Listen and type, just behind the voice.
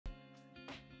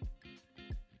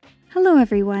Hello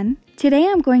everyone! Today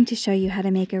I'm going to show you how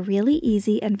to make a really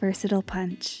easy and versatile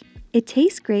punch. It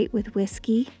tastes great with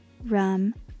whiskey,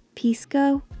 rum,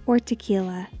 pisco, or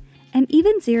tequila, and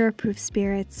even zero-proof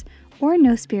spirits or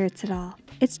no spirits at all.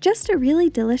 It's just a really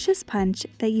delicious punch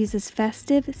that uses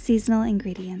festive, seasonal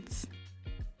ingredients.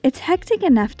 It's hectic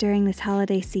enough during this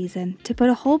holiday season to put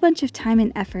a whole bunch of time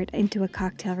and effort into a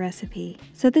cocktail recipe,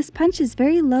 so this punch is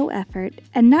very low effort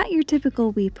and not your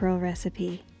typical wee pearl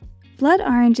recipe. Blood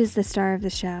orange is the star of the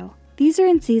show. These are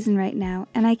in season right now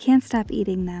and I can't stop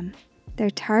eating them. They're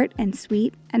tart and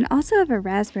sweet and also have a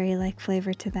raspberry-like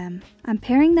flavor to them. I'm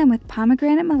pairing them with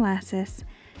pomegranate molasses,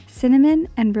 cinnamon,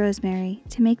 and rosemary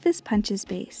to make this punch's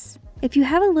base. If you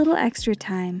have a little extra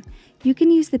time, you can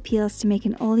use the peels to make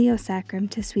an oleo sacrum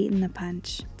to sweeten the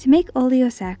punch. To make oleo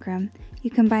sacrum,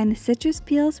 you combine the citrus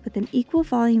peels with an equal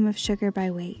volume of sugar by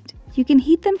weight. You can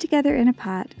heat them together in a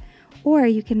pot, or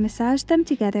you can massage them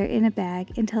together in a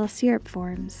bag until a syrup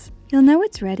forms. You'll know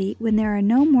it's ready when there are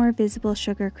no more visible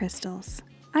sugar crystals.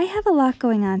 I have a lot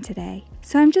going on today,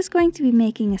 so I'm just going to be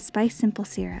making a spice simple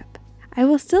syrup. I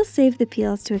will still save the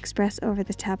peels to express over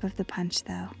the top of the punch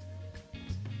though.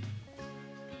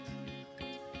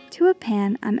 To a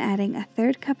pan, I'm adding a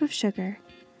 1/3 cup of sugar,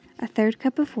 a 1/3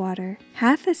 cup of water,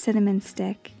 half a cinnamon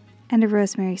stick, and a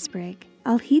rosemary sprig.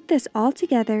 I'll heat this all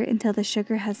together until the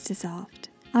sugar has dissolved.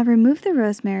 I'll remove the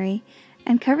rosemary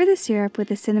and cover the syrup with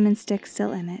the cinnamon stick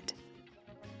still in it.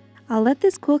 I'll let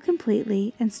this cool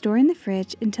completely and store in the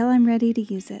fridge until I'm ready to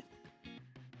use it.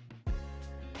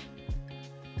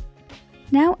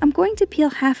 Now I'm going to peel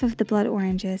half of the blood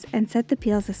oranges and set the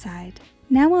peels aside.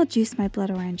 Now I'll juice my blood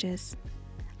oranges.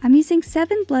 I'm using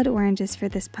 7 blood oranges for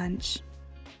this punch.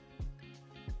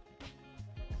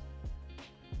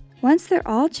 Once they're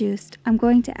all juiced, I'm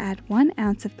going to add 1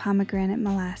 ounce of pomegranate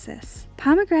molasses.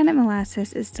 Pomegranate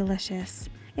molasses is delicious.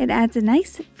 It adds a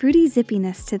nice fruity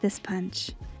zippiness to this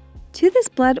punch. To this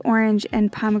blood orange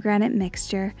and pomegranate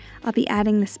mixture, I'll be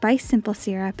adding the spice simple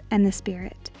syrup and the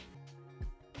spirit.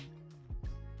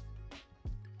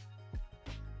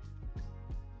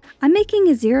 I'm making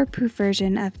a zero-proof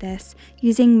version of this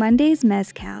using Monday's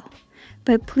mezcal,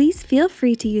 but please feel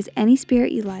free to use any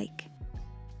spirit you like.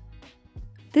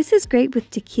 This is great with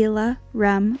tequila,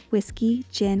 rum, whiskey,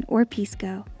 gin, or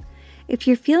pisco. If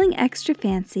you're feeling extra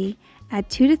fancy, add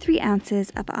 2 to 3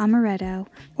 ounces of amaretto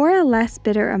or a less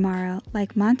bitter amaro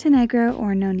like Montenegro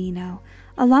or Nonino,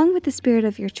 along with the spirit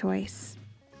of your choice.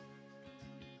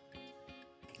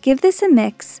 Give this a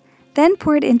mix, then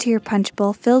pour it into your punch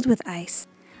bowl filled with ice.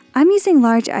 I'm using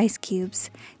large ice cubes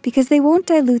because they won't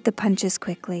dilute the punches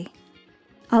quickly.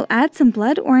 I'll add some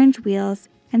blood orange wheels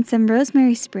and some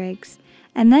rosemary sprigs,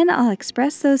 and then I'll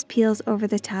express those peels over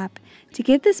the top to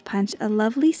give this punch a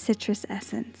lovely citrus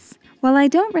essence. While I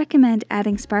don't recommend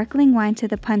adding sparkling wine to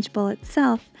the punch bowl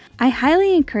itself, I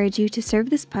highly encourage you to serve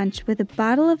this punch with a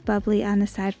bottle of bubbly on the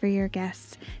side for your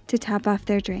guests to top off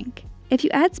their drink. If you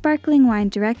add sparkling wine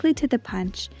directly to the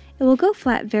punch, it will go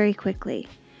flat very quickly,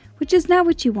 which is not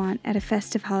what you want at a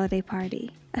festive holiday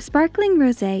party. A sparkling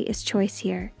rosé is choice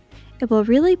here. It will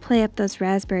really play up those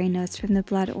raspberry notes from the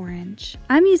blood orange.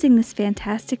 I'm using this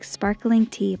fantastic sparkling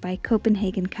tea by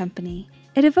Copenhagen Company.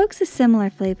 It evokes a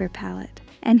similar flavor palette.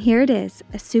 And here it is,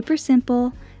 a super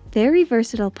simple, very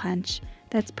versatile punch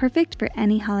that's perfect for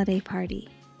any holiday party.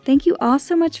 Thank you all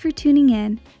so much for tuning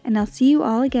in, and I'll see you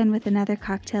all again with another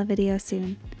cocktail video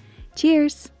soon.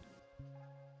 Cheers!